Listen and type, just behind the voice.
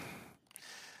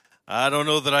I don't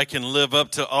know that I can live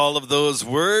up to all of those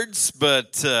words,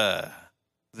 but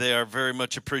they are very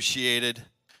much appreciated,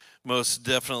 most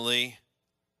definitely.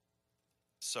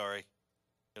 Sorry,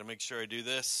 gotta make sure I do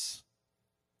this.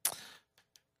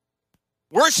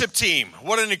 Worship team,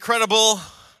 what an incredible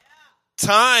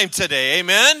time today,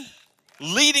 amen?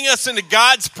 Leading us into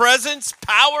God's presence,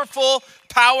 powerful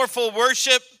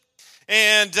worship.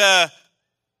 And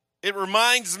it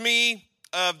reminds me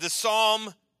of the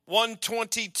Psalm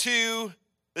 122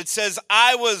 that says,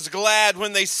 I was glad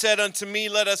when they said unto me,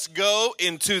 let us go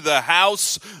into the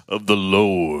house of the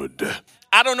Lord.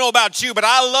 I don't know about you, but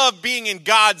I love being in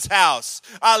God's house.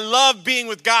 I love being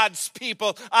with God's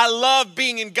people. I love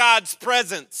being in God's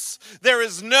presence. There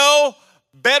is no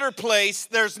better place,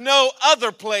 there's no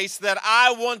other place that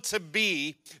I want to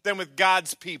be than with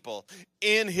God's people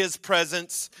in His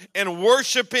presence and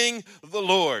worshiping the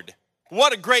Lord.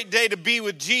 What a great day to be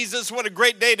with Jesus. What a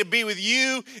great day to be with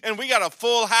you. And we got a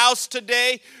full house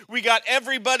today. We got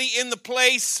everybody in the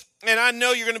place. And I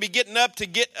know you're going to be getting up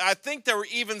to I think there were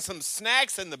even some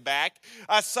snacks in the back.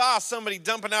 I saw somebody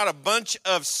dumping out a bunch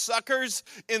of suckers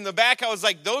in the back. I was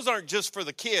like, those aren't just for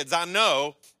the kids, I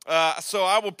know. So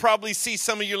I will probably see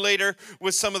some of you later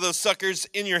with some of those suckers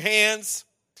in your hands.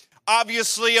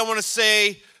 Obviously, I want to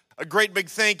say a great big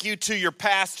thank you to your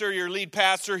pastor, your lead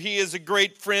pastor. He is a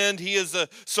great friend. He is a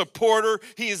supporter.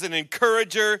 He is an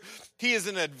encourager. He is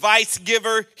an advice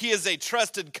giver. He is a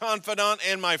trusted confidant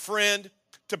and my friend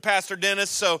to Pastor Dennis.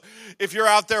 So if you're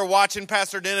out there watching,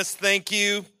 Pastor Dennis, thank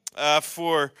you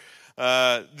for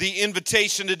the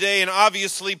invitation today. And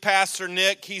obviously, Pastor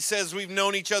Nick, he says we've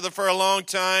known each other for a long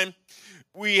time.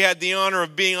 We had the honor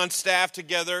of being on staff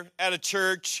together at a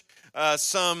church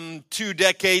some 2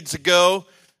 decades ago.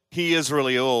 He is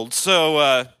really old.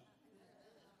 So,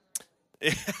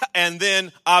 and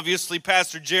then obviously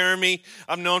Pastor Jeremy,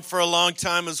 I've known for a long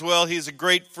time as well. He's a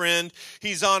great friend.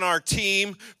 He's on our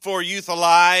team for Youth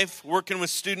Alive, working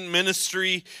with student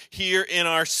ministry here in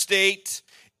our state.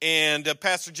 And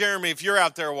Pastor Jeremy, if you're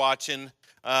out there watching,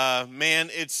 man,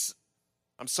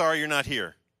 I'm sorry you're not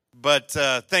here. But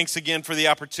thanks again for the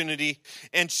opportunity.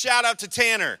 And shout out to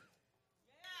Tanner.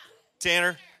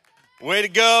 Tanner. Way to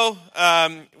go.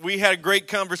 We had a great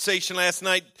conversation last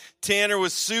night. Tanner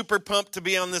was super pumped to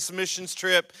be on this missions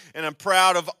trip, and I'm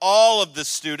proud of all of the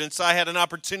students. I had an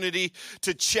opportunity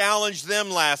to challenge them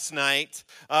last night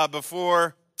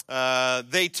before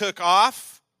they took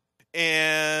off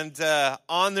and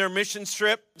on their missions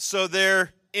trip. So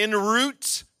they're en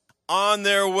route on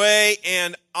their way,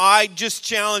 and I just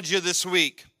challenge you this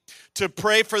week to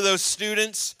pray for those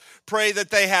students. Pray that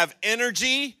they have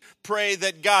energy. Pray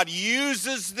that God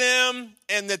uses them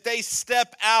and that they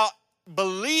step out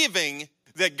believing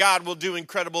that God will do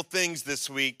incredible things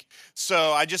this week.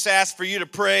 So I just ask for you to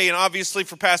pray, and obviously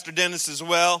for Pastor Dennis as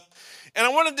well. And I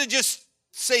wanted to just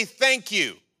say thank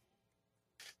you.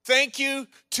 Thank you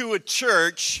to a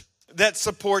church that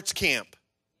supports camp.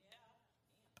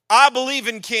 I believe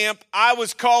in camp. I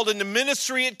was called into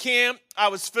ministry at camp. I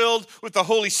was filled with the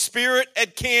Holy Spirit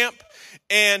at camp.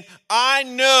 And I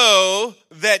know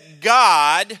that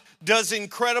God does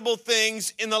incredible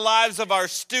things in the lives of our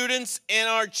students and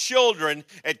our children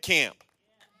at camp.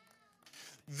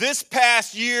 This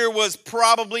past year was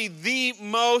probably the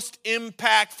most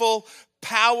impactful,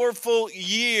 powerful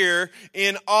year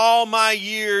in all my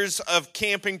years of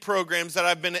camping programs that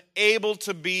I've been able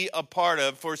to be a part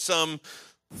of for some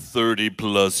 30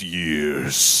 plus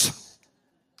years.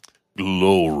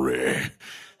 Glory.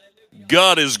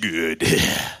 God is good.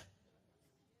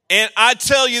 And I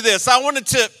tell you this, I wanted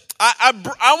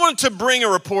to bring a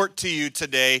report to you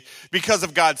today because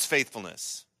of God's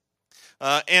faithfulness.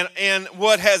 And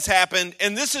what has happened,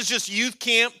 and this is just youth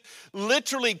camp,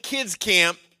 literally kids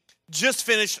camp, just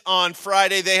finished on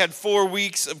Friday. They had 4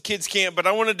 weeks of kids camp, but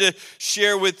I wanted to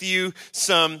share with you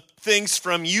some things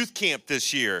from youth camp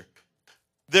this year.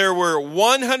 There were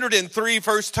 103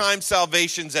 first-time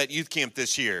salvations at youth camp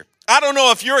this year. I don't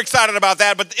know if you're excited about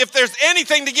that, but if there's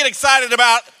anything to get excited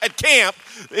about at camp,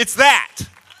 it's that.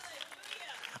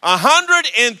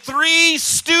 103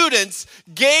 students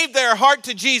gave their heart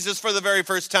to Jesus for the very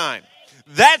first time.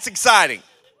 That's exciting.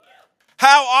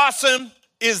 How awesome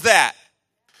is that?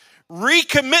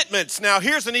 Recommitments. Now,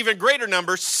 here's an even greater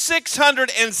number.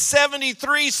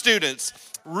 673 students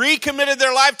recommitted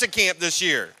their life to camp this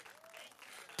year.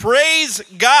 Praise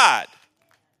God.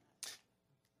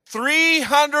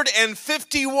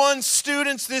 351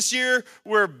 students this year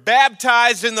were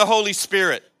baptized in the Holy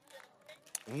Spirit.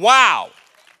 Wow.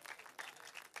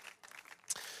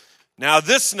 Now,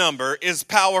 this number is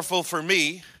powerful for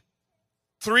me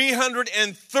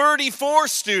 334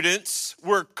 students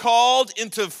were called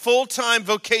into full-time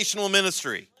vocational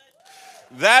ministry.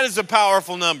 That is a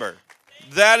powerful number.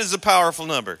 That is a powerful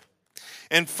number.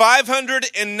 And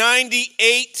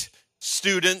 598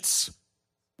 students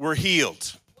were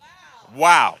healed.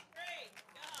 Wow.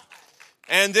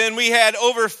 And then we had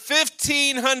over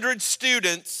 1,500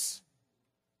 students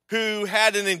who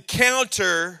had an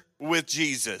encounter with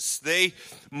Jesus. They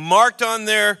marked on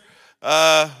their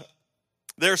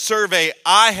survey,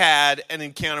 I had an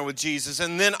encounter with Jesus.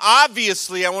 And then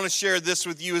obviously I want to share this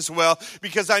with you as well,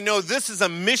 because I know this is a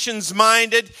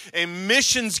missions-minded, a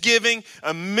missions-giving,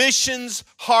 a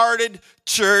missions-hearted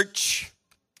church.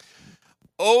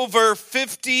 Over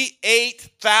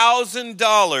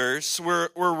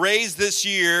 $58,000 were raised this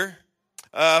year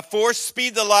for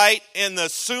Speed the Light and the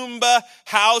Sumba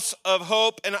House of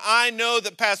Hope. And I know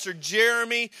that Pastor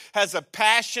Jeremy has a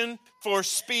passion for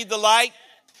Speed the Light,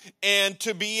 and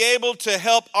to be able to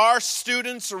help our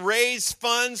students raise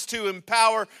funds to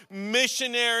empower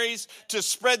missionaries, to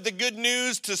spread the good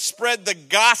news, to spread the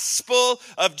gospel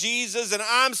of Jesus. And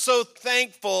I'm so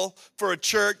thankful for a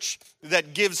church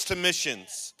that gives to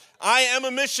missions. I am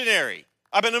a missionary.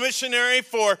 I've been a missionary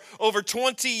for over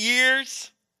 20 years.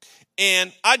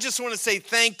 And I just want to say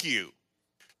thank you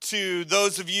to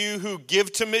those of you who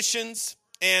give to missions.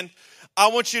 And I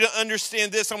want you to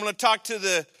understand this. I'm going to talk to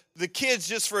the kids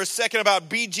just for a second about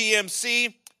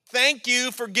BGMC. Thank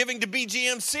you for giving to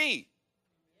BGMC.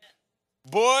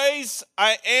 Boys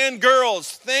and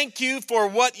girls, thank you for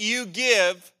what you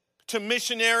give to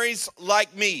missionaries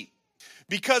like me.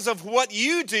 Because of what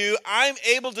you do, I'm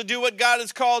able to do what God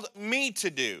has called me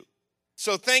to do.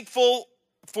 So thankful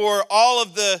for all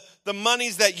of the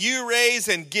monies that you raise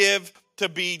and give to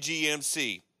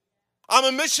BGMC. I'm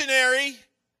a missionary.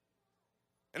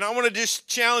 And I want to just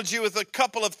challenge you with a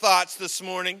couple of thoughts this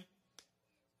morning.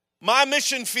 My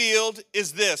mission field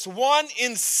is this: 1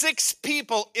 in 6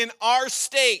 people in our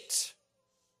state,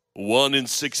 1 in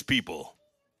 6 people,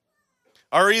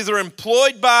 are either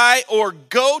employed by or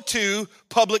go to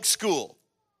public school.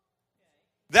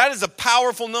 That is a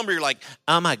powerful number. You're like,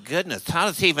 oh my goodness, how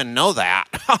does he even know that?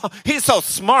 He's so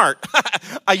smart.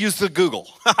 I use the Google.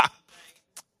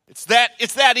 It's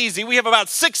that easy. We have about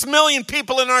 6 million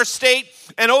people in our state,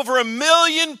 and over 1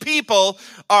 million people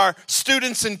are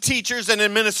students and teachers and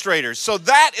administrators. So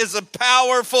that is a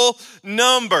powerful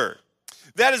number.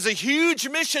 That is a huge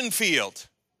mission field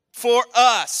for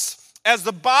us as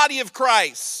the body of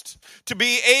Christ to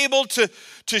be able to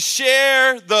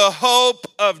share the hope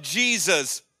of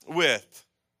Jesus with.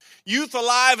 Youth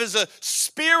Alive is a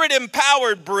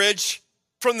spirit-empowered bridge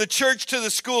from the church to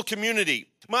the school community.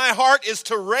 My heart is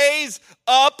to raise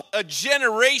up a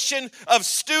generation of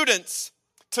students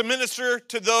to minister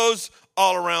to those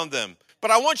all around them.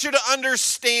 But I want you to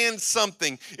understand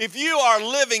something. If you are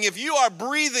living, if you are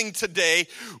breathing today,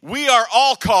 we are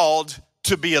all called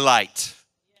to be a light.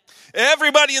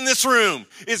 Everybody in this room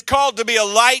is called to be a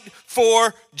light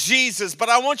for Jesus. But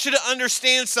I want you to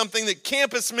understand something, that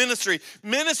campus ministry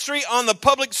on the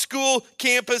public school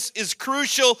campus is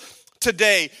crucial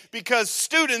today, because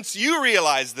students, you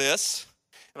realize this,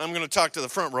 and I'm going to talk to the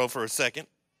front row for a second.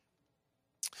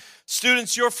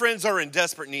 Students, your friends are in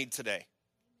desperate need today.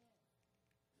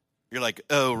 You're like,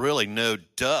 oh, really? No,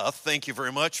 duh. Thank you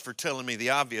very much for telling me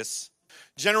the obvious.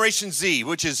 Generation Z,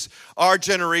 which is our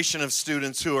generation of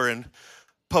students who are in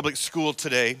public school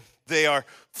today, they are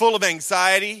full of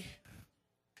anxiety.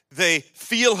 They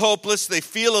feel hopeless. They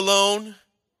feel alone.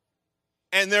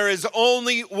 And there is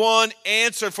only one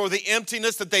answer for the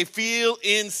emptiness that they feel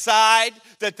inside,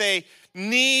 that they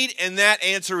need, and that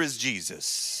answer is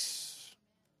Jesus.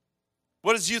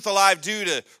 What does Youth Alive do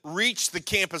to reach the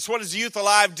campus? What does Youth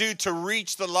Alive do to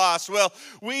reach the lost? Well,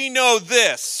 we know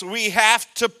this. We have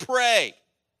to pray.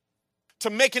 To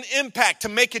make an impact, to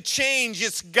make a change,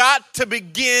 it's got to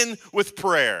begin with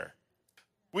prayer.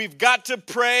 We've got to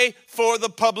pray for the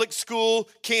public school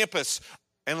campus.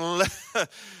 And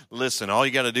listen, all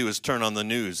you got to do is turn on the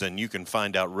news and you can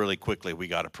find out really quickly we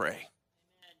got to pray.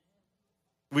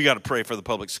 We got to pray for the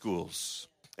public schools.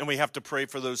 And we have to pray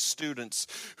for those students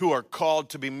who are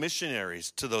called to be missionaries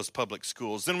to those public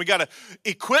schools. Then we got to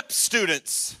equip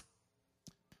students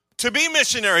to be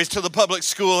missionaries to the public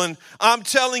school. And I'm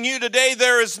telling you today,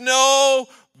 there is no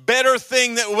better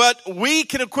thing that what we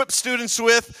can equip students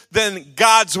with than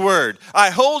God's Word.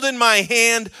 I hold in my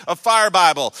hand a Fire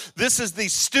Bible. This is the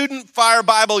Student Fire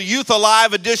Bible Youth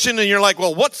Alive Edition. And you're like,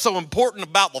 well, what's so important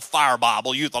about the Fire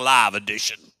Bible Youth Alive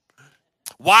Edition?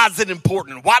 Why is it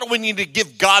important? Why do we need to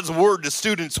give God's word to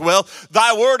students? Well,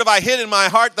 thy word have I hid in my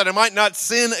heart that I might not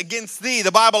sin against thee.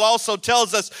 The Bible also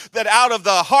tells us that out of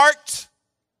the heart,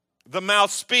 the mouth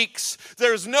speaks.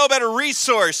 There's no better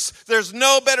resource. There's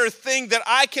no better thing that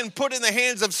I can put in the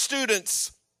hands of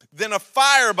students than a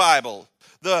Fire Bible.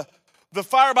 The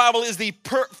Fire Bible is the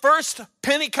first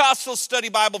Pentecostal study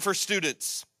Bible for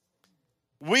students.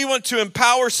 We want to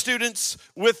empower students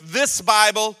with this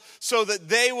Bible so that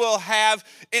they will have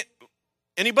it.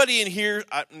 Anybody in here,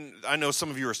 I know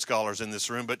some of you are scholars in this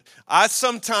room, but I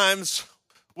sometimes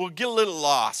will get a little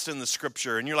lost in the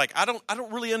scripture, and you're like, I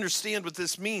don't really understand what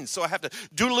this means, so I have to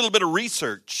do a little bit of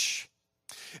research.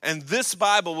 And this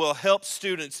Bible will help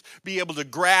students be able to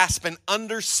grasp and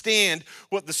understand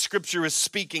what the scripture is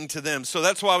speaking to them. So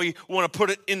that's why we want to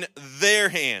put it in their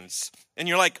hands. And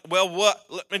you're like, well, what?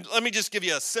 Let me just give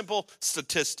you a simple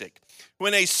statistic.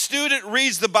 When a student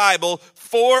reads the Bible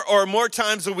 4 or more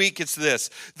times a week, it's this.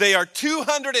 They are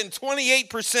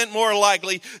 228% more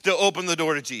likely to open the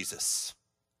door to Jesus.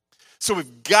 So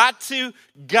we've got to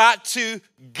get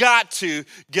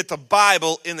the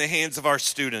Bible in the hands of our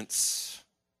students.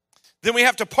 Then we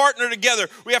have to partner together.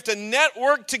 We have to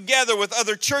network together with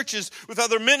other churches, with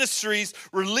other ministries,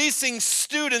 releasing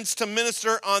students to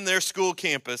minister on their school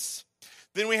campus.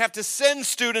 Then we have to send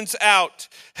students out,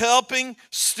 helping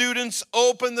students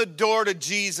open the door to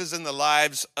Jesus in the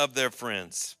lives of their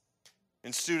friends.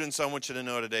 And students, I want you to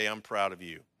know today, I'm proud of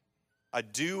you. I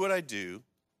do what I do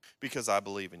because I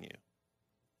believe in you.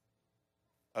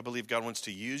 I believe God wants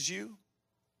to use you.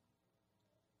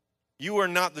 You are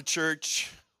not the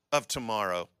church of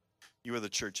tomorrow. You are the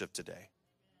church of today.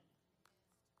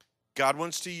 God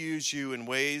wants to use you in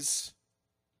ways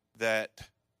that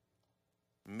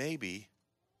maybe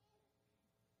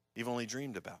you've only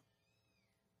dreamed about.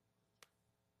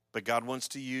 But God wants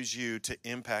to use you to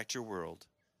impact your world.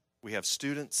 We have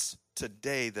students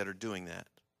today that are doing that.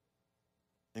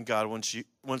 And God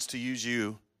wants to use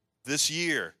you this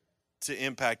year to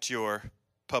impact your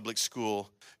public school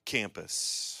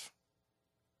campus.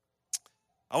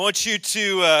 I want you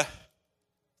to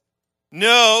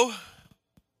know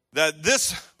that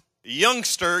this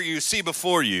youngster you see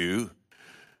before you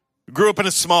grew up in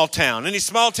a small town. Any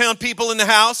small town people in the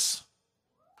house?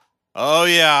 Oh,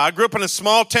 yeah. I grew up in a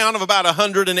small town of about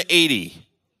 180.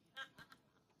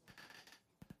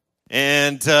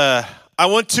 And I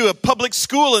went to a public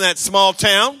school in that small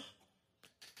town.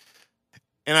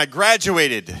 And I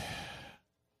graduated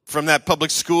from that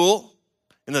public school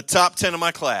in the top 10 of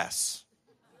my class.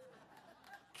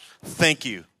 Thank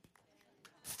you.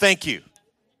 Thank you.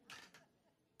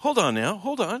 Hold on now.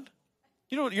 Hold on.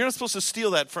 You know, you're not supposed to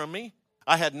steal that from me.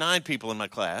 I had 9 people in my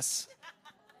class.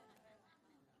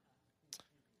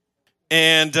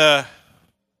 And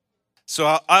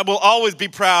so I will always be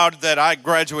proud that I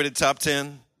graduated top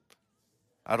 10.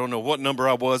 I don't know what number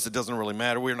I was. It doesn't really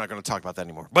matter. We're not going to talk about that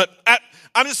anymore. But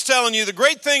I'm just telling you, the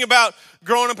great thing about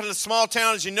growing up in a small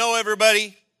town is you know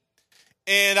everybody.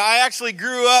 And I actually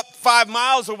grew up 5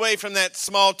 miles away from that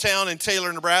small town in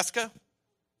Taylor, Nebraska.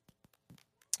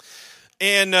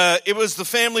 And it was the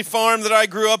family farm that I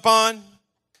grew up on.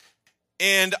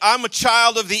 And I'm a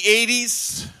child of the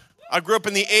 80s. I grew up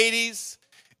in the 80s.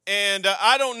 And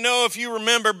I don't know if you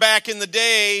remember back in the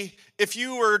day, if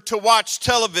you were to watch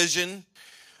television,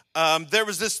 there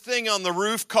was this thing on the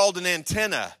roof called an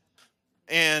antenna.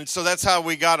 And so that's how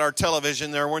we got our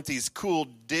television. There weren't these cool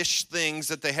dish things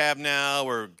that they have now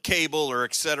or cable or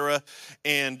et cetera.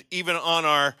 And even on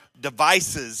our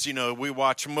devices, you know, we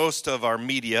watch most of our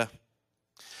media.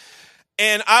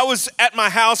 And I was at my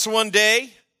house one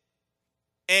day,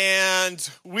 and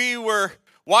we were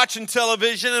watching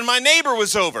television, and my neighbor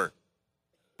was over.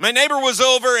 My neighbor was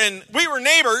over, and we were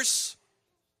neighbors.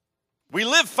 We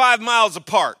lived 5 miles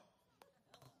apart.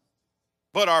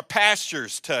 But our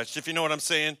pastures touched, if you know what I'm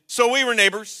saying. So we were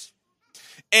neighbors.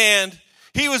 And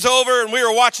he was over, and we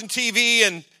were watching TV.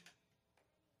 And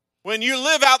when you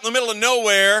live out in the middle of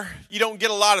nowhere, you don't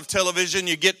get a lot of television.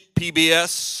 You get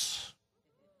PBS.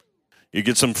 You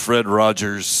get some Fred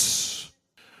Rogers.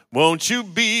 Won't you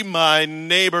be my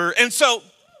neighbor? And so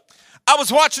I was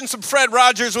watching some Fred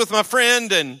Rogers with my friend.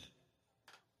 And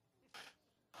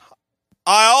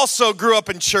I also grew up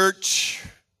in church.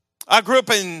 I grew up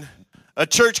in a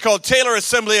church called Taylor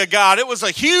Assembly of God. It was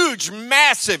a huge,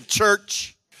 massive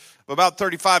church of about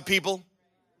 35 people.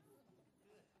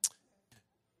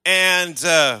 And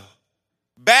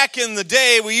back in the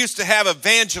day, we used to have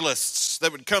evangelists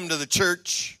that would come to the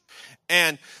church.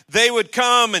 And they would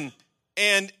come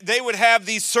and they would have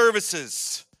these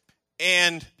services.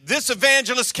 And this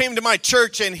evangelist came to my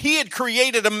church, and he had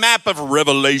created a map of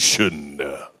Revelation.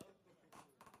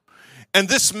 And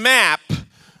this map,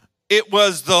 it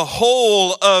was the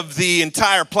whole of the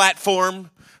entire platform,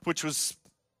 which was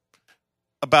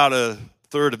about a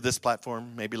third of this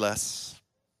platform, maybe less.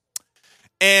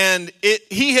 And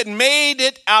he had made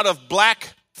it out of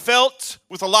black felt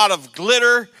with a lot of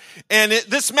glitter. And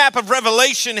this map of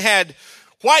Revelation had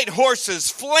white horses,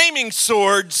 flaming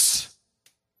swords.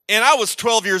 And I was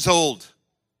 12 years old.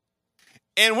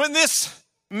 And when this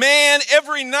man,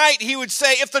 every night he would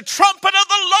say, if the trumpet of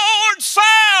the Lord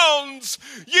sounds,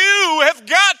 you have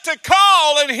got to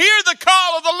call and hear the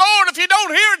call of the Lord. If you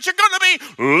don't hear it, you're going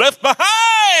to be left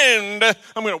behind.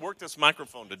 I'm going to work this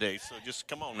microphone today, so just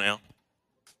come on now.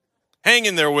 Hang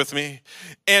in there with me.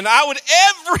 And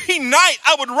every night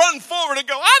I would run forward and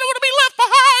go, I don't want to be left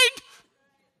behind.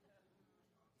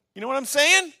 You know what I'm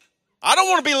saying? I don't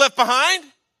want to be left behind.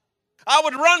 I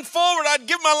would run forward. I'd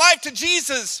give my life to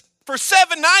Jesus for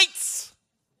 7 nights.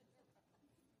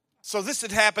 So this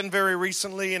had happened very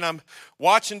recently, and I'm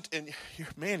watching, and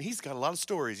man, he's got a lot of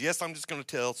stories. Yes, I'm just going to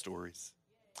tell stories.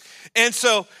 And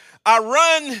so I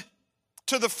run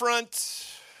to the front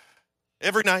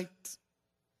every night.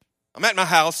 I'm at my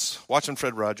house watching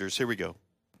Fred Rogers. Here we go.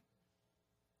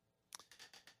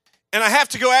 And I have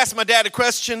to go ask my dad a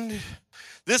question.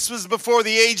 This was before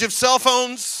the age of cell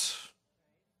phones.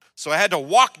 So I had to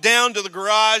walk down to the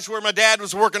garage where my dad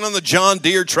was working on the John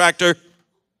Deere tractor.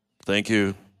 Thank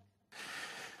you.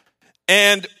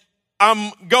 And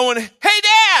I'm going, hey,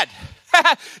 Dad.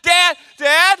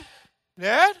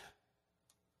 Dad?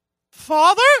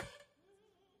 Father?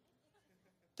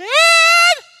 Dad?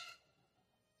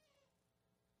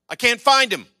 I can't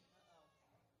find him.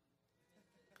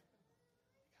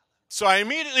 So I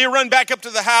immediately run back up to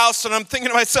the house, and I'm thinking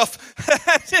to myself,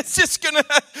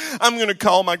 I'm going to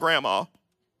call my grandma.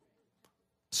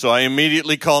 So I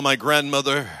immediately call my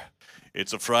grandmother.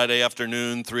 It's a Friday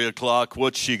afternoon, 3 o'clock.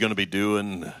 What's she going to be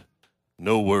doing?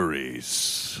 No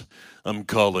worries. I'm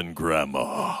calling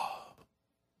Grandma.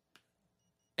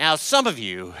 Now, some of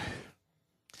you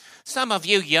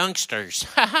youngsters,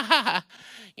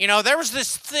 you know, there was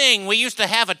this thing we used to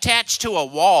have attached to a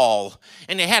wall,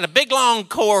 and it had a big long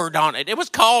cord on it. It was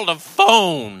called a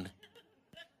phone.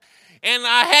 And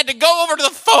I had to go over to the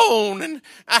phone, and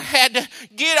I had to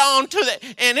get on to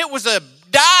the, and it was a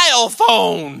dial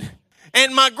phone.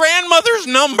 And my grandmother's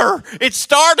number, it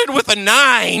started with a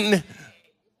 9.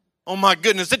 Oh my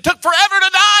goodness, it took forever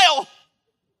to dial.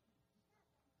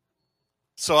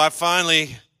 So I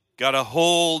finally got a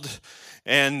hold,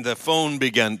 and the phone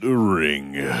began to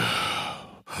ring.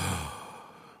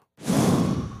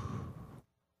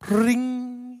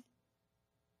 Ring.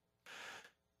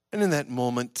 And in that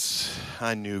moment,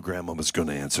 I knew Grandma was going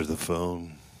to answer the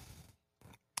phone.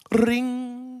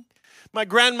 Ring. My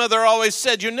grandmother always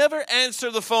said, you never answer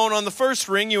the phone on the first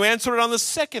ring, you answer it on the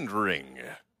second ring.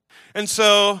 And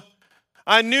so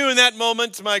I knew in that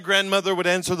moment my grandmother would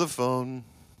answer the phone.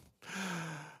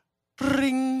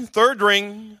 Ring, third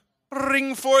ring,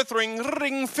 ring, fourth ring,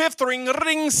 ring, fifth ring,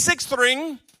 ring, sixth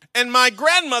ring. And my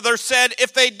grandmother said,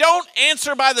 if they don't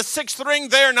answer by the sixth ring,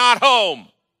 they're not home.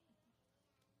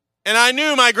 And I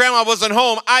knew my grandma wasn't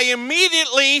home. I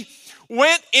immediately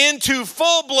went into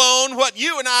full-blown, what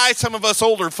you and I, some of us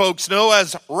older folks, know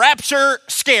as rapture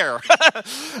scare.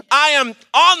 I am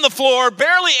on the floor,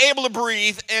 barely able to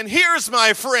breathe, and here's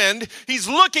my friend. He's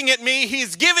looking at me.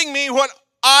 He's giving me what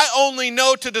I only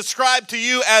know to describe to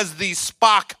you as the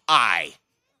Spock eye.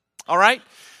 All right?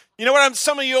 You know what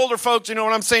some of you older folks, you know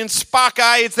what I'm saying? Spock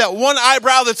eye. It's that one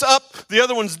eyebrow that's up, the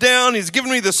other one's down. He's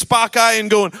giving me the Spock eye and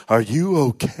going, are you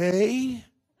okay?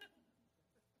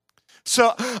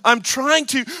 So I'm trying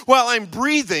to, while I'm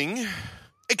breathing,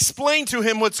 explain to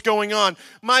him what's going on.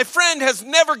 My friend has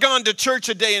never gone to church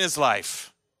a day in his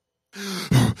life.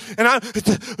 And I'm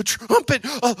the trumpet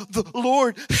of the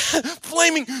Lord,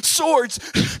 flaming swords.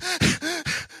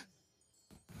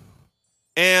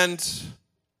 And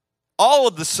all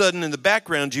of a sudden in the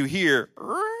background you hear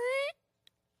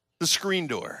the screen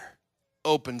door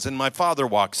opens and my father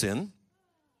walks in.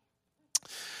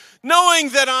 Knowing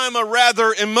that I'm a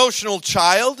rather emotional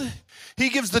child, he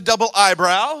gives the double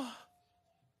eyebrow.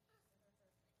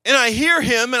 And I hear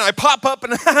him and I pop up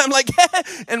and I'm like,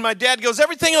 and my dad goes,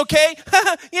 everything okay?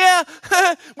 Yeah,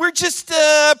 we're just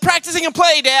practicing a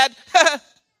play, Dad.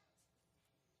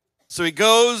 So he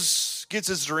goes, gets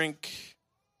his drink,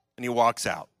 and he walks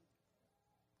out.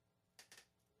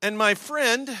 And my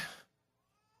friend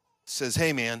says,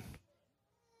 hey man,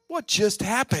 what just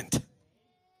happened?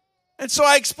 And so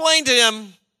I explained to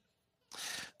him,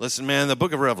 listen, man, the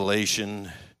book of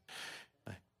Revelation,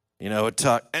 you know,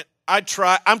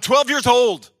 I'm 12 years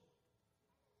old.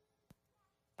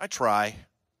 I try.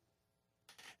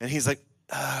 And he's like,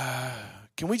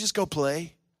 can we just go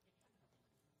play?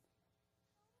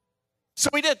 So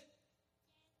we did.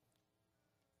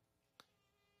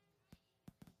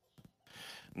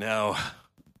 Now,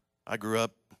 I grew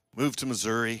up, moved to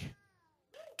Missouri,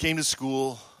 came to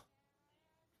school,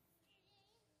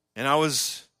 and I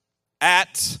was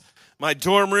at my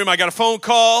dorm room. I got a phone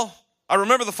call. I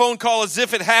remember the phone call as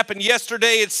if it happened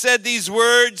yesterday. It said these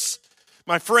words,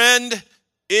 "My friend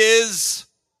is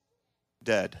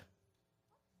dead."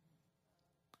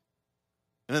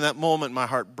 And in that moment, my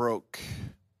heart broke,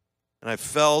 and I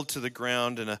fell to the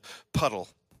ground in a puddle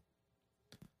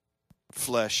of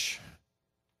flesh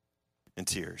and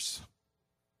tears.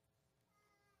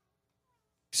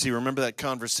 See, remember that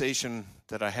conversation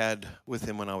that I had with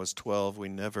him when I was 12? We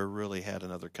never really had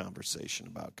another conversation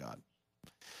about God.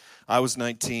 I was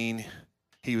 19,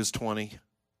 he was 20.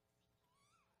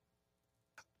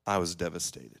 I was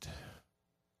devastated.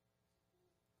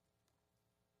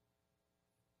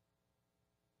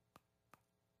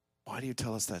 Why do you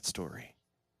tell us that story?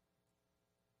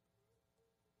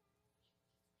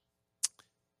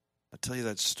 I tell you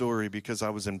that story because I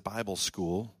was in Bible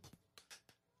school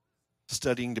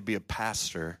studying to be a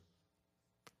pastor,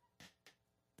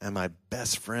 and my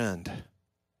best friend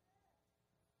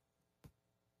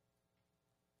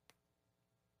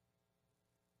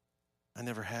I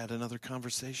never had another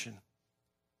conversation.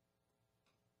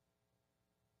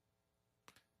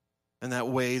 And that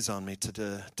weighs on me to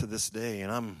this day,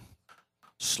 and I'm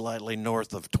slightly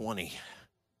north of 20,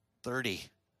 30,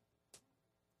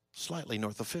 slightly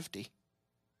north of 50.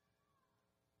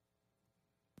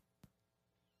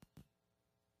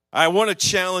 I want to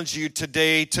challenge you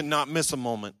today to not miss a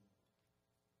moment,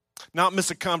 not miss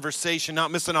a conversation,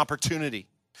 not miss an opportunity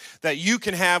that you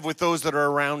can have with those that are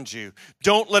around you.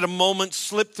 Don't let a moment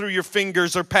slip through your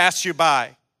fingers or pass you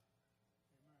by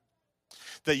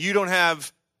that you don't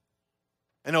have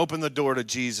and open the door to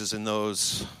Jesus in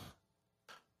those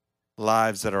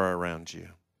lives that are around you.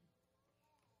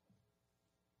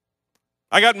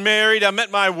 I got married, I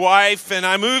met my wife, and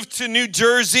I moved to New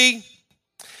Jersey.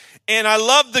 And I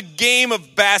love the game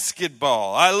of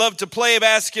basketball. I loved to play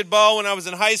basketball when I was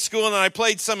in high school, and I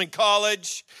played some in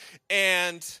college.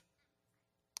 And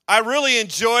I really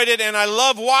enjoyed it, and I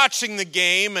love watching the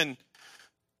game. And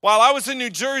while I was in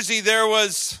New Jersey, there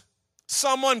was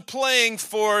someone playing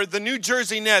for the New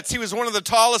Jersey Nets. He was one of the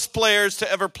tallest players to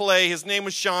ever play. His name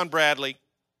was Shawn Bradley.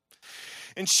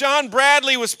 And Shawn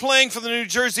Bradley was playing for the New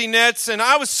Jersey Nets, and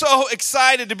I was so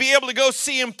excited to be able to go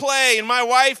see him play. And my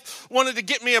wife wanted to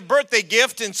get me a birthday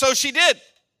gift, and so she did.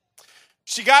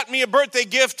 She got me a birthday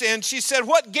gift, and she said,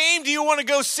 "What game do you want to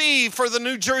go see for the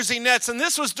New Jersey Nets?" And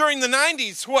this was during the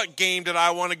 90s. What game did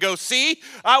I want to go see?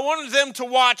 I wanted them to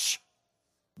watch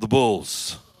the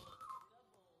Bulls.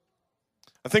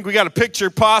 I think we got a picture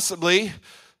possibly.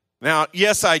 Now,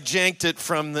 yes, I janked it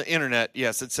from the internet.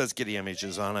 Yes, it says Getty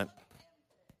Images on it.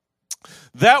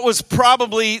 That was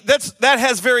probably, that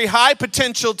has very high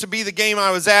potential to be the game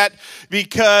I was at,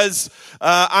 because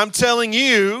I'm telling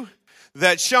you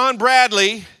that Shawn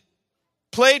Bradley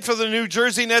played for the New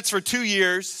Jersey Nets for 2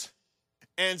 years.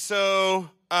 And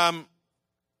so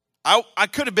I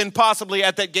could have been possibly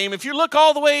at that game. If you look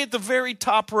all the way at the very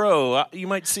top row, you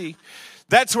might see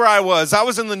that's where I was. I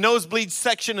was in the nosebleed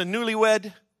section of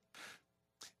Newlywed.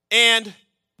 And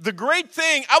the great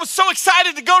thing, I was so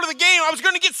excited to go to the game. I was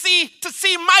going to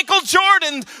see Michael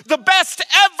Jordan, the best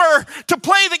ever, to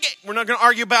play the game. We're not going to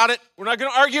argue about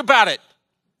it.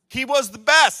 He was the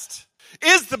best,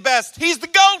 is the best. He's the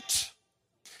GOAT.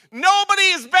 Nobody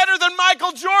is better than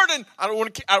Michael Jordan. I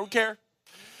don't care.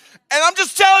 And I'm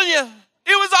just telling you,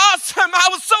 it was awesome. I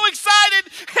was so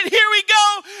excited. And here we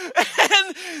go.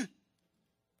 And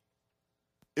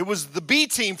it was the B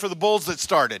team for the Bulls that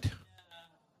started.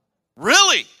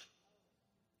 Really?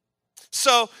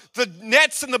 So the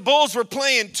Nets and the Bulls were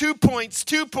playing 2 points,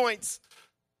 2 points,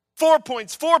 4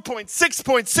 points, 4 points, 6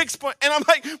 points, 6 points. And I'm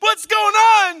like, what's going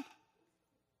on?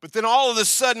 But then all of a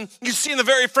sudden, you see in the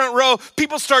very front row,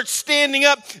 people start standing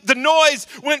up. The noise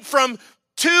went from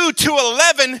 2 to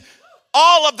 11.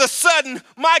 All of a sudden,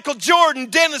 Michael Jordan,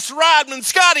 Dennis Rodman,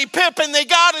 Scottie Pippen, they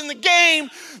got in the game.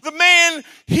 The man,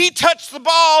 he touched the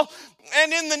ball.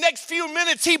 And in the next few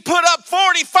minutes, he put up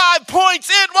 45 points.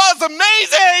 It was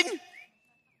amazing.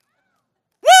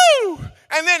 Woo!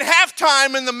 And then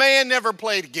halftime, and the man never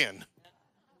played again.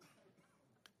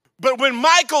 But when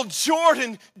Michael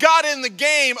Jordan got in the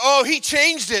game, oh, he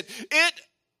changed it. It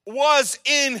was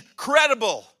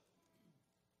incredible.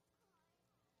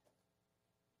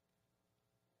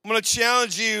 I'm going to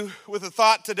challenge you with a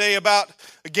thought today about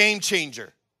a game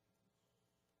changer.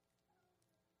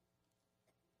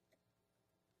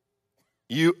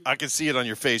 I can see it on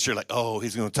your face. You're like, oh,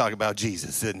 he's going to talk about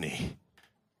Jesus, isn't he?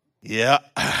 Yeah.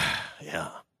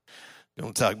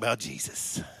 Going to talk about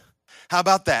Jesus. How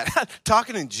about that?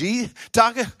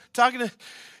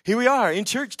 Here we are in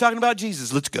church talking about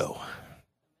Jesus. Let's go.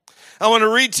 I want to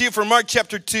read to you from Mark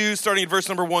chapter 2, starting at verse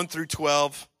number 1 through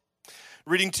 12.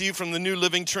 Reading to you from the New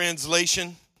Living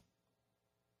Translation.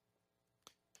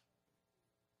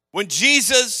 When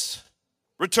Jesus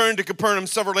returned to Capernaum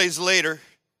several days later,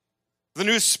 the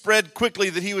news spread quickly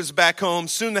that he was back home.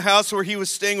 Soon the house where he was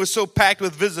staying was so packed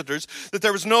with visitors that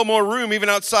there was no more room even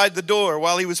outside the door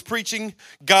while he was preaching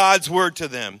God's word to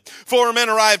them. 4 men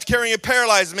arrived carrying a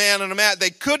paralyzed man on a mat. They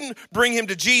couldn't bring him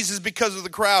to Jesus because of the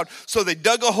crowd, so they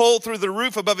dug a hole through the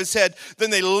roof above his head. Then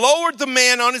they lowered the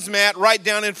man on his mat right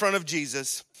down in front of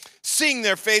Jesus. Seeing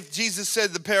their faith, Jesus said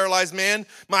to the paralyzed man,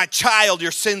 "My child,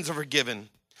 your sins are forgiven."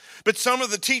 But some of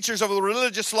the teachers of the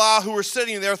religious law who were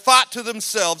sitting there thought to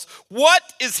themselves, "What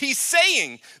is he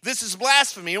saying? This is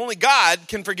blasphemy. Only God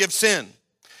can forgive sin."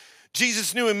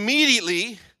 Jesus knew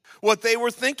immediately what they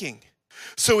were thinking.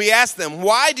 So he asked them,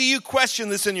 "Why do you question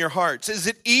this in your hearts? Is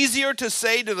it easier to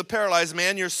say to the paralyzed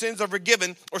man, 'Your sins are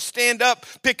forgiven,' or 'Stand up,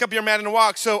 pick up your mat and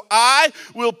walk'? So I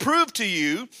will prove to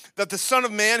you that the Son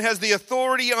of Man has the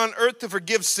authority on earth to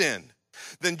forgive sin."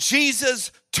 Then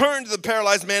Jesus turned to the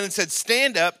paralyzed man and said,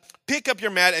 "Stand up, pick up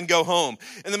your mat and go home."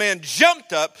 And the man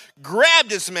jumped up, grabbed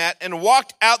his mat, and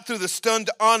walked out through the stunned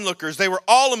onlookers. They were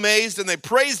all amazed, and they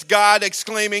praised God,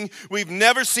 exclaiming, "We've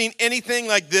never seen anything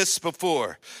like this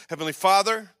before." Heavenly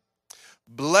Father,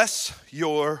 bless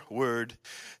your word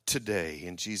today.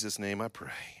 In Jesus' name I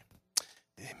pray.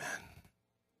 Amen.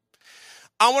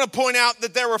 I want to point out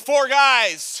that there were 4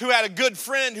 guys who had a good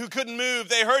friend who couldn't move.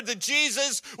 They heard that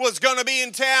Jesus was going to be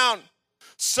in town.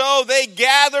 So they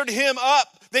gathered him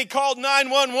up. They called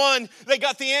 911. They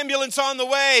got the ambulance on the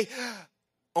way.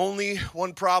 Only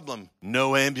one problem: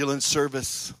 no ambulance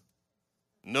service,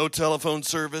 no telephone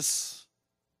service.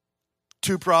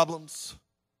 2 problems.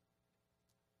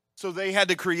 So they had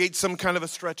to create some kind of a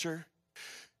stretcher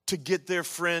to get their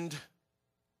friend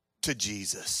to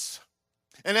Jesus.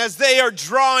 And as they are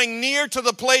drawing near to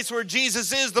the place where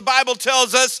Jesus is, the Bible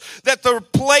tells us that the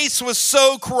place was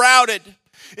so crowded.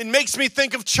 It makes me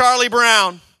think of Charlie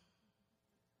Brown.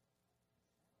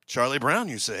 Charlie Brown,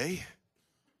 you say?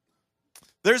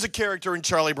 There's a character in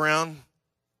Charlie Brown.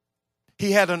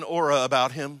 He had an aura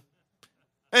about him.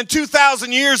 And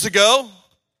 2,000 years ago,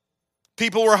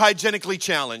 people were hygienically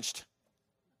challenged.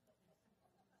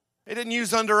 They didn't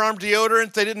use underarm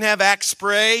deodorant. They didn't have Axe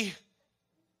spray.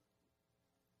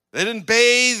 They didn't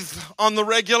bathe on the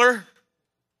regular.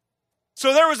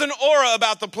 So there was an aura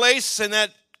about the place, and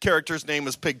that character's name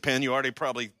was Pigpen. You already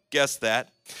probably guessed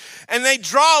that. And they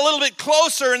draw a little bit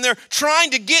closer, and they're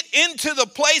trying to get into the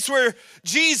place where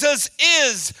Jesus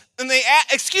is. And they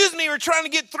ask, "Excuse me, we're trying to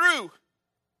get through."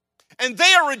 And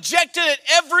they are rejected at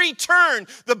every turn.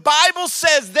 The Bible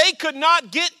says they could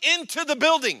not get into the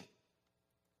building.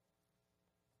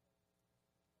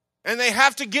 And they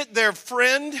have to get their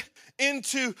friend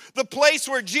into the place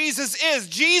where Jesus is.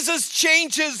 Jesus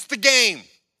changes the game.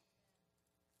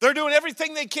 They're doing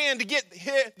everything they can to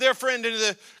get their friend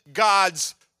into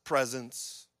God's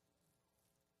presence.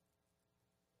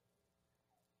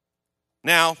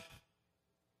 Now,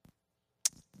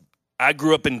 I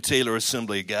grew up in Taylor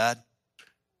Assembly of God.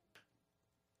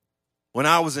 When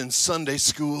I was in Sunday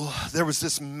school, there was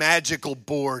this magical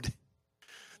board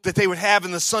that they would have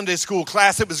in the Sunday school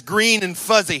class. It was green and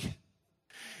fuzzy.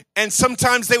 And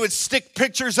sometimes they would stick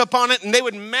pictures up on it, and they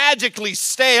would magically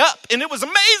stay up, and it was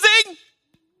amazing.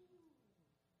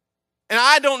 And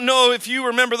I don't know if you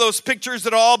remember those pictures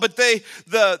at all, but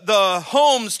the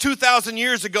homes 2,000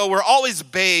 years ago were always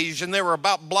beige, and they were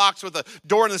about blocks with a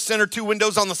door in the center, 2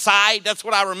 windows on the side. That's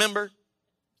what I remember.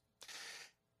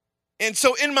 And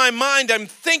so in my mind, I'm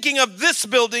thinking of this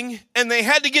building, and they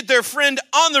had to get their friend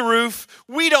on the roof.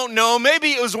 We don't know.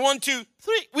 Maybe it was 1, 2,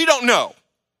 3. We don't know.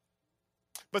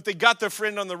 But they got their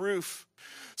friend on the roof.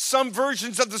 Some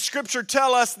versions of the scripture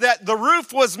tell us that the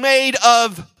roof was made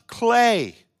of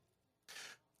clay.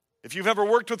 If you've ever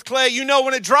worked with clay, you know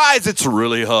when it dries, it's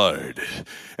really hard.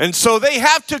 And so they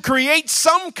have to create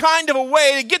some kind of a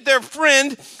way to get their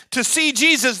friend to see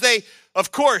Jesus. They,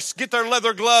 of course, get their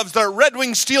leather gloves, their Red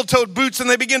Wing steel-toed boots, and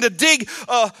they begin to dig.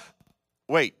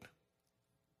 Wait.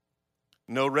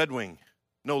 No Red Wing,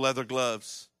 no leather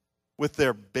gloves. With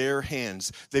their bare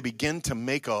hands, they begin to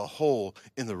make a hole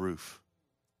in the roof.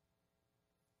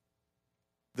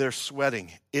 They're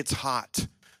sweating. It's hot.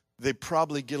 They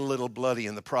probably get a little bloody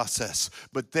in the process,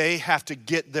 but they have to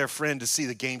get their friend to see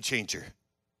the game changer.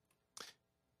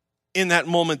 In that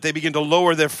moment, they begin to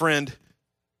lower their friend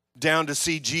down to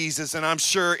see Jesus. And I'm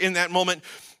sure in that moment,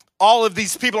 all of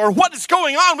these people are, what is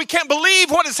going on? We can't believe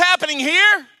what is happening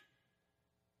here.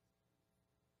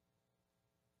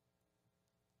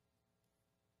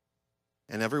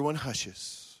 And everyone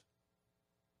hushes.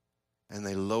 And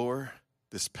they lower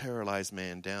this paralyzed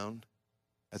man down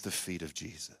at the feet of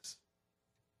Jesus.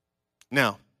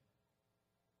 Now,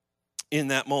 in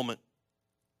that moment,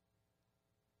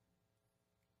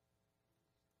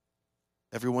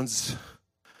 everyone's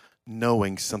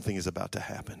knowing something is about to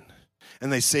happen.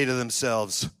 And they say to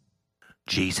themselves,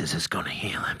 Jesus is going to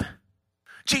heal him.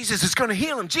 Jesus is going to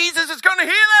heal him. Jesus is going to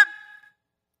heal him.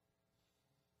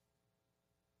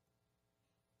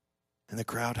 And the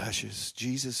crowd hushes.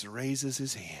 Jesus raises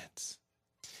his hands.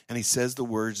 And he says the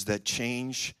words that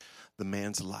change the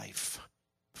man's life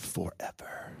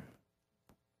forever.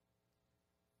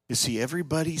 You see,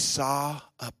 everybody saw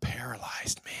a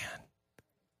paralyzed man.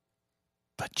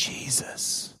 But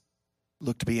Jesus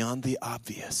looked beyond the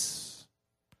obvious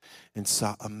and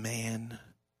saw a man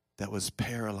that was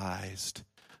paralyzed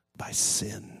by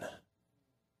sin.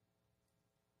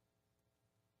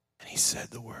 And he said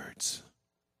the words,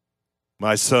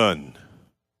 my son,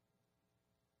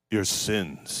 your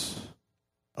sins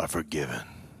are forgiven.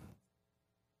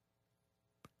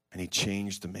 And he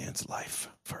changed the man's life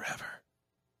forever.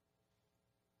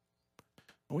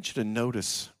 I want you to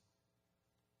notice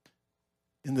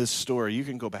in this story, you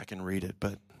can go back and read it,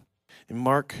 but in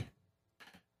Mark,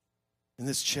 in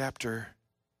this chapter,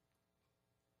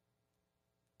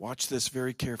 watch this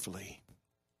very carefully.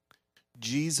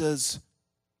 Jesus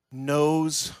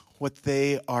knows what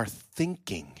they are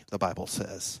thinking, the Bible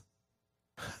says.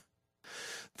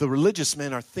 The religious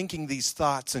men are thinking these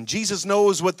thoughts, and Jesus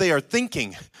knows what they are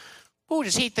thinking. Who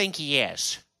does he think he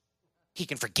is? He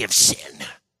can forgive sin.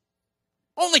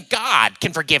 Only God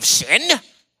can forgive sin.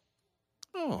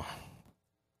 Oh.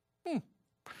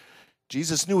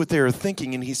 Jesus knew what they were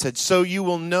thinking, and he said, so you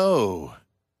will know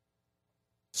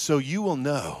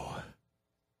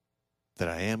that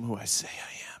I am who I say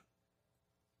I am.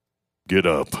 Get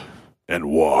up and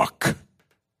walk.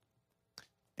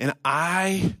 And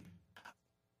I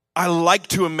like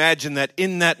to imagine that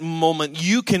in that moment,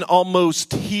 you can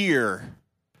almost hear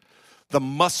the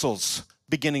muscles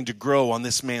beginning to grow on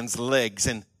this man's legs.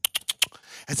 And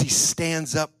as he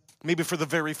stands up, maybe for the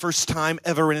very first time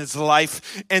ever in his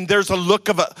life, and there's a look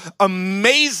of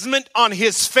amazement on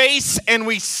his face, and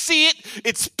we see it,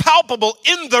 it's palpable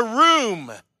in the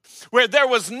room. Where there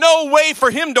was no way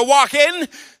for him to walk in,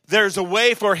 there's a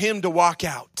way for him to walk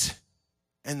out.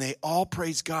 And they all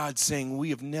praise God, saying,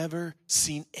 we have never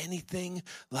seen anything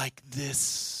like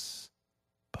this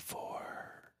before.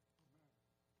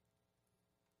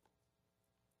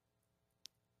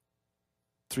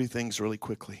 Three things really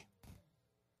quickly.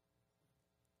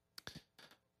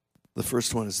 The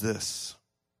first one is this.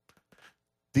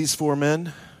 These four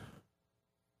men,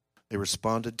 they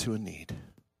responded to a need.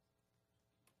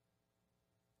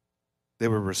 They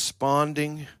were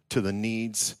responding to the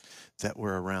needs that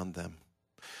were around them.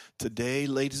 Today,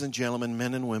 ladies and gentlemen,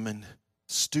 men and women,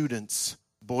 students,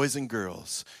 boys and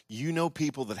girls, you know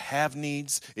people that have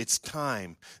needs. It's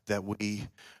time that we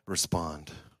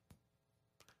respond.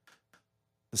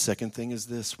 The second thing is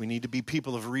this. We need to be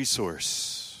people of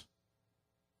resource.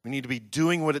 We need to be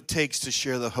doing what it takes to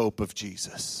share the hope of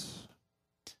Jesus.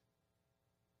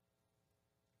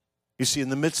 You see, in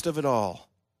the midst of it all,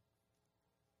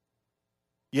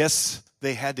 yes,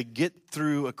 they had to get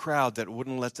through a crowd that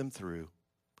wouldn't let them through.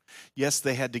 Yes,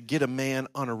 they had to get a man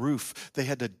on a roof. They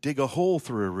had to dig a hole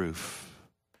through a roof.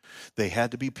 They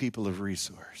had to be people of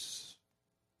resource.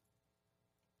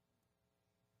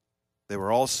 They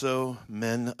were also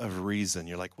men of reason.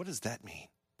 You're like, what does that mean?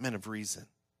 Men of reason.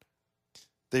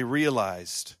 They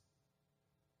realized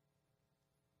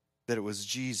that it was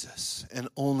Jesus and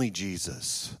only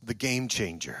Jesus, the game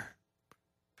changer,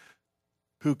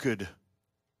 who could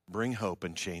bring hope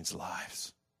and change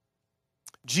lives.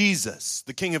 Jesus,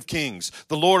 the King of Kings,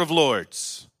 the Lord of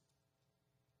Lords.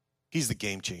 He's the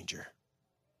game changer.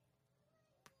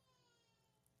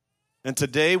 And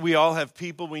today we all have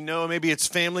people we know, maybe it's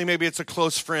family, maybe it's a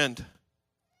close friend,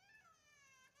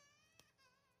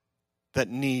 that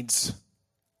needs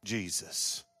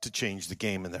Jesus to change the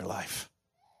game in their life.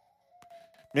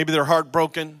 Maybe they're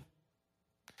heartbroken.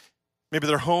 Maybe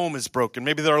their home is broken.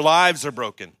 Maybe their lives are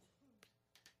broken.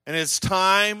 And it's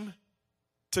time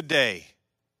today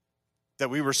that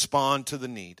we respond to the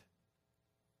need.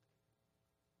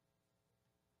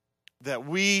 That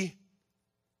we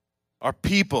are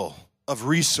people of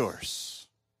resource.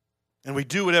 And we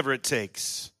do whatever it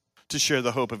takes to share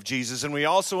the hope of Jesus. And we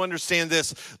also understand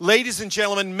this. Ladies and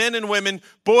gentlemen, men and women,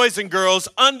 boys and girls,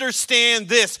 understand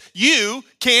this. You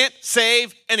can't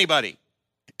save anybody.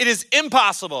 It is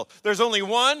impossible. There's only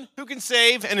one who can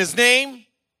save, and his name,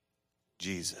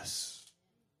 Jesus.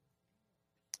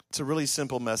 It's a really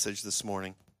simple message this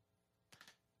morning.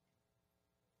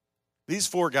 These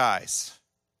 4 guys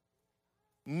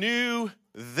knew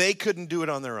they couldn't do it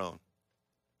on their own.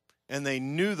 And they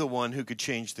knew the one who could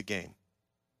change the game.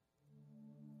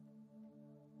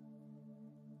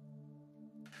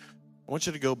 I want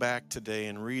you to go back today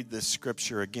and read this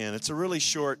scripture again. It's a really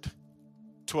short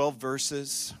 12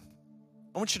 verses.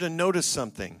 I want you to notice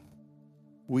something.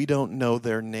 We don't know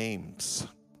their names.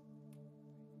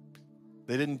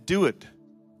 They didn't do it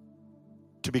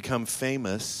to become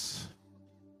famous.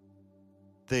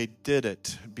 They did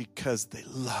it because they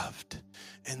loved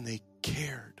and they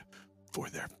cared for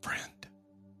their friend.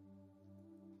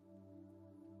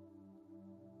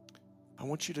 I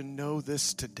want you to know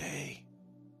this today.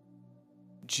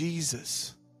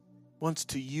 Jesus wants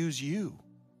to use you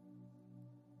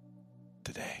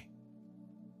today.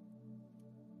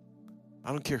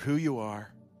 I don't care who you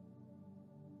are.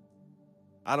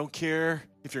 I don't care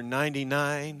if you're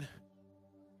 99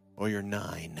 or you're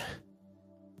 9.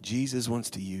 Jesus wants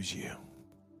to use you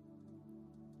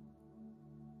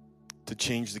to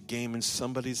change the game in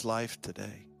somebody's life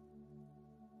today.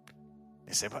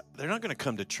 They say, but they're not going to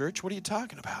come to church. What are you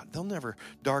talking about? They'll never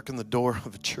darken the door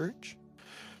of a church.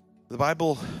 The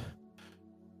Bible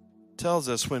tells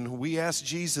us when we ask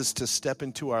Jesus to step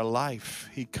into our life,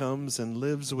 he comes and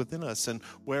lives within us. And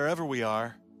wherever we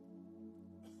are,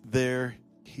 there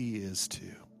he is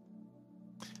too.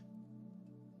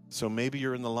 So maybe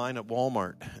you're in the line at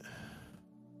Walmart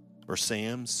or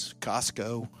Sam's,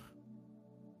 Costco,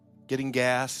 getting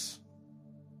gas,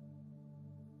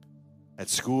 at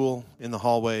school, in the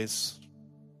hallways.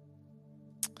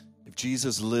 If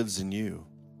Jesus lives in you,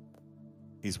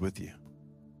 he's with you.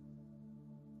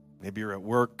 Maybe you're at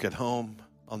work, at home,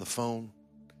 on the phone,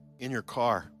 in your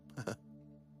car.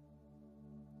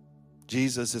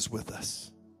 Jesus is with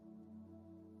us.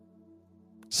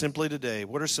 Simply today,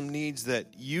 what are some needs that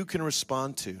you can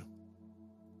respond to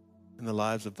in the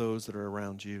lives of those that are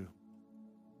around you?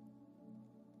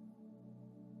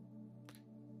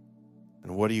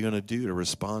 And what are you going to do to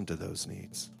respond to those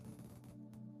needs?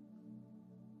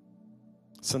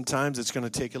 Sometimes it's going to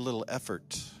take a little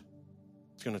effort.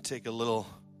 It's going to take a little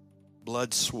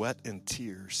blood, sweat, and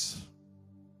tears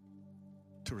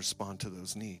to respond to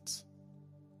those needs.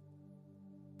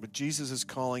 But Jesus is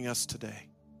calling us today.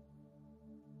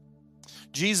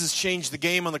 Jesus changed the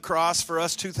game on the cross for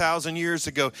us 2,000 years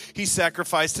ago. He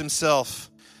sacrificed himself.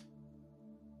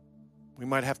 We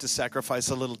might have to sacrifice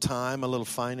a little time, a little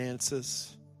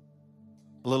finances,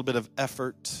 a little bit of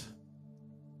effort.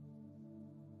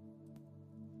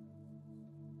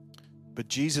 But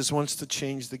Jesus wants to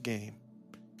change the game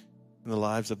in the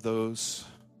lives of those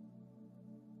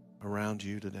around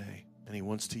you today. And he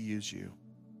wants to use you.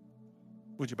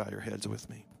 Would you bow your heads with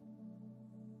me?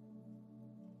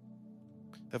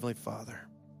 Heavenly Father,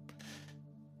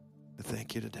 I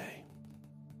thank you today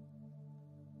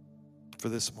for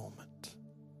this moment.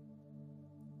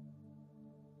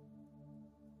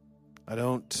 I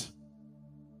don't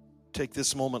take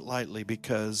this moment lightly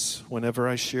because whenever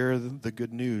I share the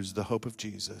good news, the hope of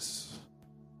Jesus,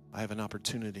 I have an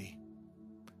opportunity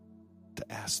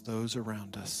to ask those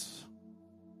around us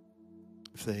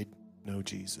if they know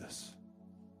Jesus.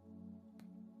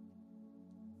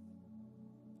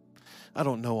 I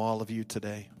don't know all of you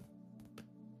today,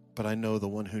 but I know the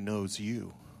one who knows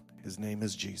you. His name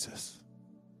is Jesus,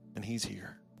 and he's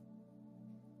here.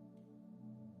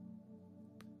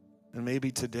 And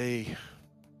maybe today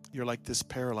you're like this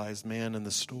paralyzed man in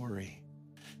the story.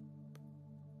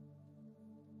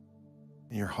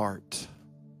 In your heart,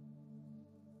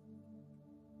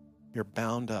 you're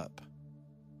bound up.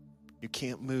 You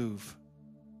can't move.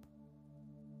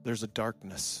 There's a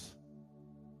darkness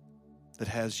that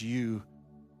has you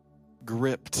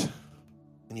gripped,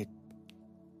 and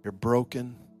you're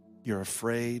broken, you're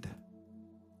afraid.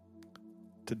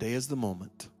 Today is the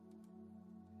moment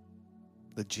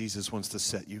that Jesus wants to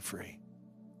set you free.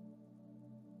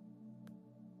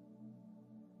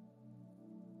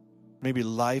 Maybe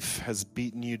life has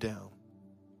beaten you down.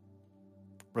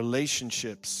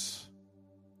 Relationships,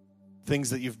 things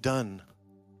that you've done,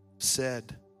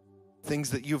 said,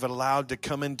 things that you've allowed to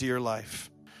come into your life.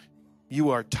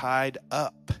 You are tied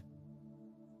up.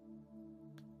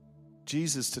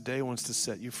 Jesus today wants to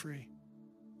set you free.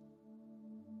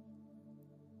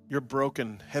 You're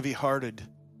broken, heavy-hearted.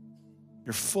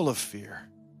 You're full of fear.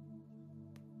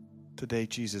 Today,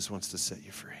 Jesus wants to set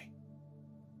you free.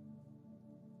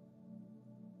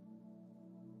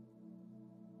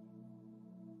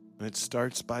 And it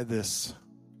starts by this,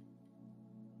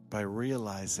 by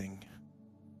realizing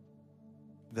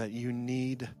that you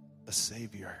need a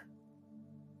Savior.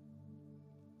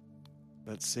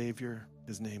 That Savior,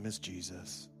 his name is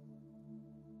Jesus.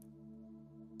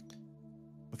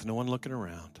 With no one looking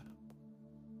around.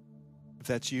 If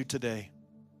that's you today,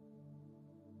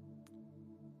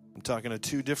 I'm talking to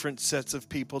two different sets of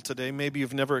people today. Maybe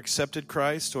you've never accepted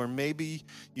Christ, or maybe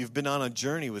you've been on a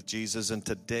journey with Jesus, and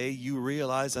today you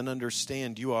realize and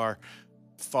understand you are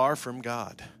far from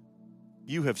God.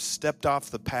 You have stepped off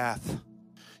the path.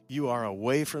 You are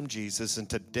away from Jesus, and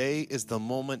today is the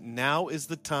moment. Now is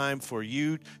the time for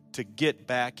you to get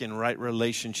back in right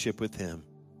relationship with him.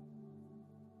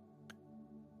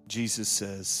 Jesus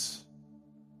says,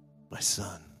 my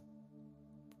son,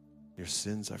 your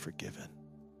sins are forgiven.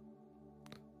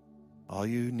 All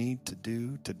you need to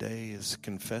do today is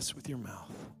confess with your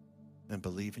mouth and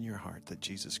believe in your heart that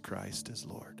Jesus Christ is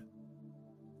Lord.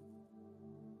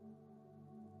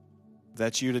 If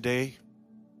that's you today,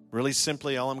 really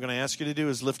simply, all I'm going to ask you to do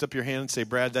is lift up your hand and say,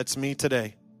 Brad, that's me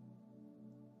today.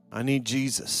 I need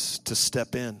Jesus to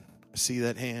step in. I see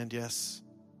that hand, yes.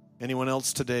 Anyone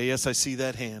else today? Yes, I see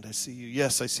that hand. I see you.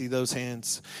 Yes, I see those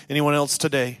hands. Anyone else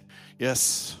today?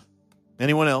 Yes.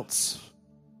 Anyone else?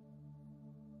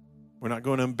 We're not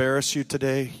going to embarrass you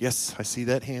today. Yes, I see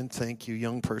that hand. Thank you,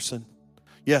 young person.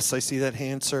 Yes, I see that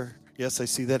hand, sir. Yes, I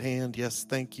see that hand. Yes,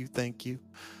 thank you, thank you.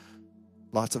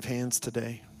 Lots of hands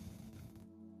today.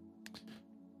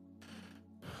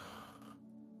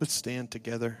 Let's stand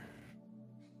together.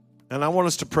 And I want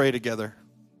us to pray together.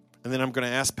 And then I'm going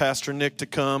to ask Pastor Nick to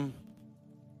come.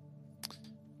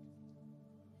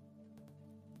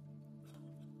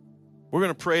 We're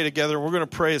going to pray together. We're going to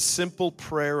pray a simple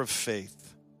prayer of faith.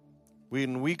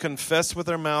 When we confess with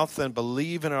our mouth and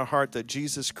believe in our heart that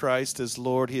Jesus Christ is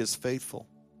Lord, he is faithful.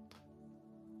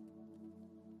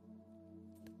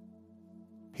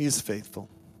 He is faithful.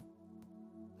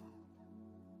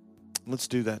 Let's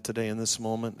do that today in this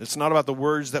moment. It's not about the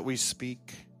words that we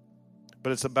speak,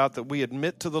 but it's about that we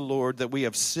admit to the Lord that we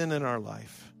have sin in our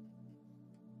life.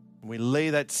 And we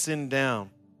lay that sin down,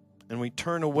 and we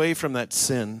turn away from that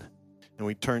sin, and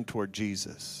we turn toward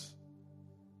Jesus.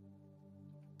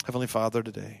 Heavenly Father,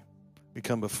 today we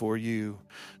come before you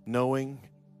knowing,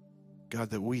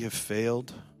 God, that we have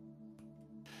failed.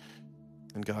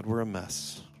 And God, we're a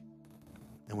mess.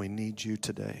 And we need you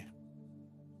today.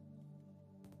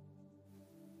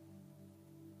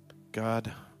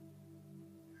 God,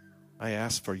 I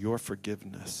ask for your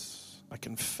forgiveness. I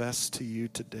confess to you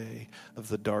today of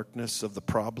the darkness, of the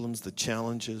problems, the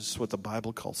challenges, what the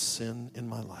Bible calls sin in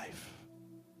my life.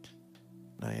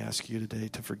 And I ask you today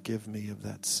to forgive me of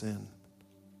that sin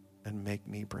and make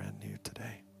me brand new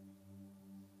today.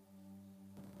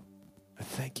 I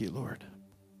thank you, Lord.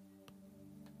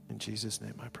 In Jesus'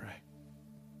 name I pray.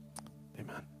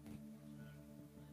 Amen.